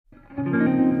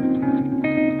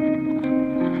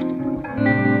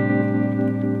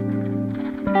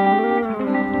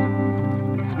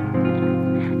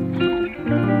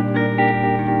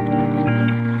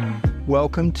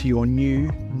Welcome to your new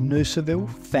Noosaville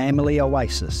family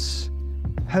oasis.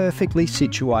 Perfectly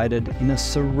situated in a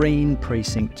serene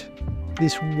precinct,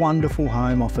 this wonderful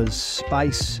home offers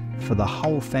space for the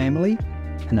whole family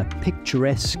and a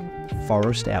picturesque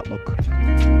forest outlook.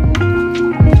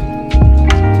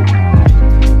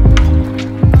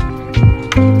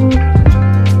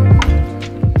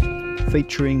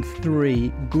 Featuring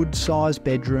 3 good-sized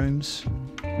bedrooms,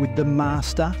 with the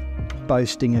master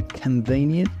boasting a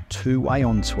convenient 2-way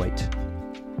ensuite.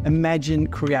 Imagine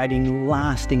creating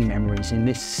lasting memories in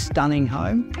this stunning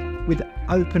home with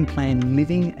open-plan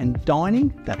living and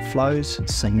dining that flows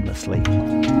seamlessly.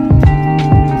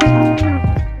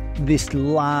 This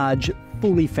large,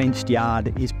 fully fenced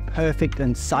yard is perfect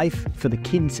and safe for the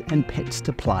kids and pets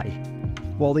to play,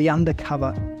 while the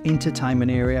undercover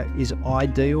entertainment area is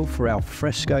ideal for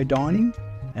alfresco dining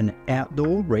and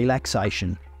outdoor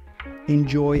relaxation.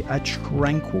 Enjoy a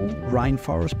tranquil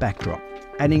rainforest backdrop,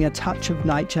 adding a touch of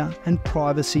nature and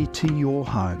privacy to your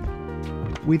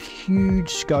home, with huge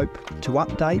scope to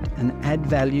update and add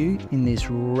value in this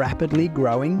rapidly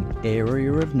growing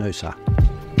area of Noosa.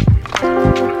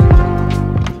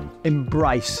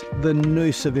 Embrace the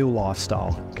Noosaville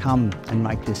lifestyle. Come and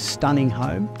make this stunning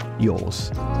home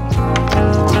yours.